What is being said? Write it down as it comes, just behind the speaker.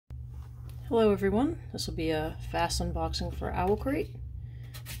Hello everyone, this will be a fast unboxing for Owlcrate.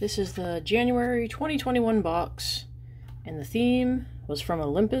 This is the January 2021 box, and the theme was From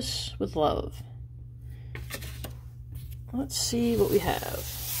Olympus With Love. Let's see what we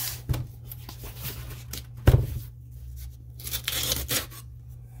have.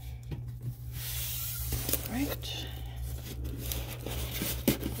 Alright.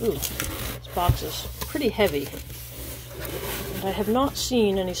 Ooh, this box is pretty heavy. I have not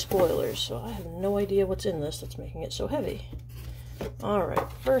seen any spoilers, so I have no idea what's in this that's making it so heavy.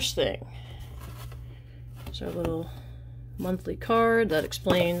 Alright, first thing. It's our little monthly card that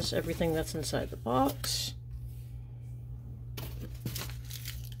explains everything that's inside the box.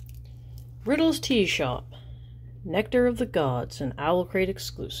 Riddle's Tea Shop. Nectar of the Gods, an Owlcrate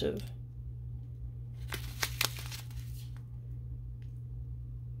exclusive.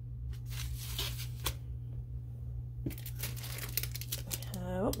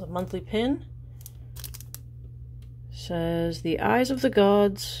 The monthly pin says, "The eyes of the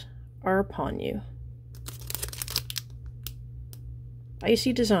gods are upon you."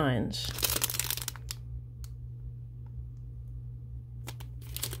 Icey Designs.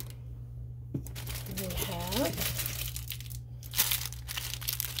 We have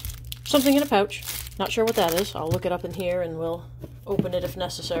something in a pouch. Not sure what that is. I'll look it up in here and we'll open it if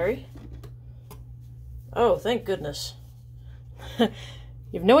necessary. Oh, thank goodness.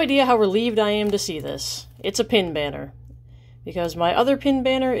 You have no idea how relieved I am to see this. It's a pin banner. Because my other pin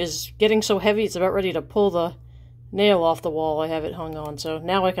banner is getting so heavy it's about ready to pull the nail off the wall I have it hung on. So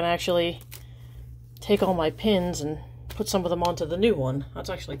now I can actually take all my pins and put some of them onto the new one. That's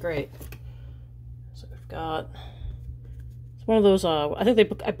actually great. So we've got... It's one of those,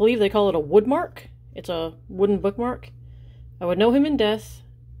 I believe they call it a woodmark. It's a wooden bookmark. I would know him in death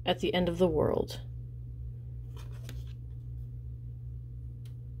at the end of the world.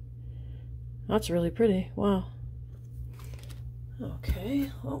 That's really pretty. Wow.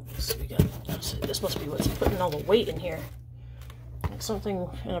 Okay. Well, let's see, this must be what's putting all the weight in here. It's something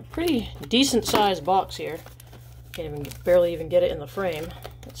in a pretty decent sized box here. Barely even get it in the frame.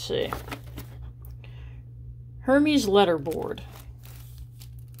 Let's see. Hermes letterboard.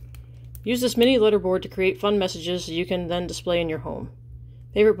 Use this mini letterboard to create fun messages you can then display in your home.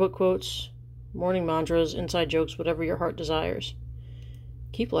 Favorite book quotes, morning mantras, inside jokes, whatever your heart desires.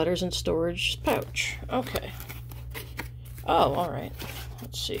 Keep letters in storage pouch. Okay. Oh, alright.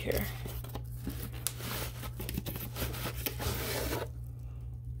 Let's see here.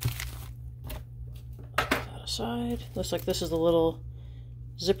 Put that aside. Looks like this is the little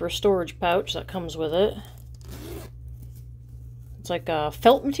zipper storage pouch that comes with it. It's like a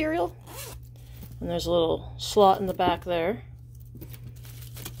felt material. And there's a little slot in the back there.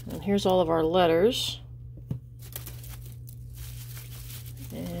 And here's all of our letters.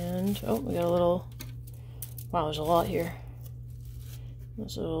 And, oh, we got a little, wow, there's a lot here.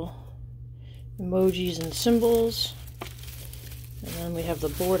 There's little emojis and symbols. And then we have the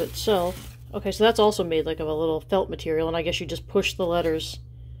board itself. Okay, so that's also made like of a little felt material, and I guess you just push the letters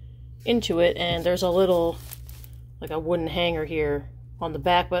into it, and there's a little, like a wooden hanger here on the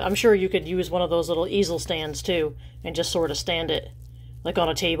back, but I'm sure you could use one of those little easel stands too, and just sort of stand it, like on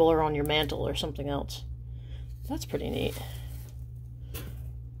a table or on your mantle or something else. That's pretty neat.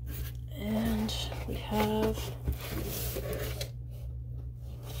 And we have,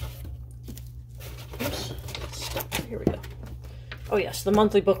 oops, stop. Here we go. Oh yes, the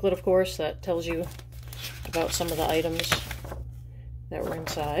monthly booklet, of course, that tells you about some of the items that were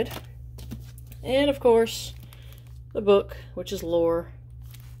inside. And of course, the book, which is lore.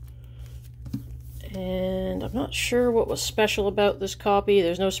 And I'm not sure what was special about this copy.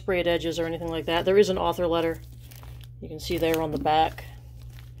 There's no sprayed edges or anything like that. There is an author letter. You can see there on the back.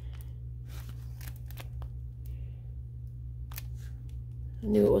 I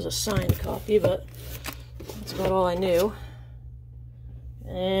knew it was a signed copy, but that's about all I knew.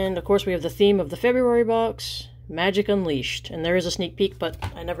 And of course we have the theme of the February box, Magic Unleashed. And there is a sneak peek, but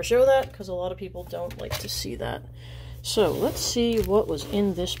I never show that because a lot of people don't like to see that. So let's see what was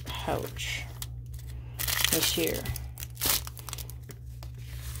in this pouch. This here.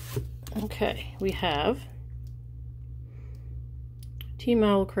 Okay, we have Team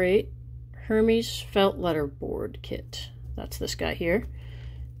Owlcrate Hermes Felt Letterboard Kit. That's this guy here.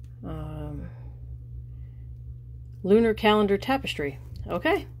 Lunar Calendar Tapestry.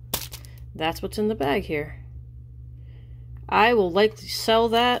 Okay, that's what's in the bag here. I will likely sell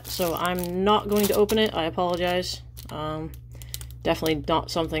that, so I'm not going to open it. I apologize. Definitely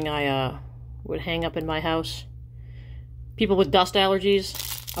not something I would hang up in my house. People with dust allergies,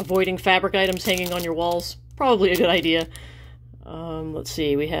 avoiding fabric items hanging on your walls, probably a good idea. Let's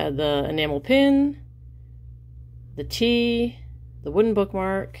see, we had the enamel pin, the tea, the wooden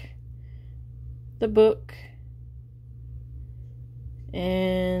bookmark, the book,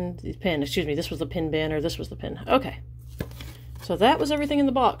 and the pin. Excuse me, this was the pin banner, this was the pin. Okay, so that was everything in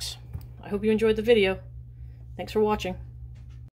the box. I hope you enjoyed the video. Thanks for watching.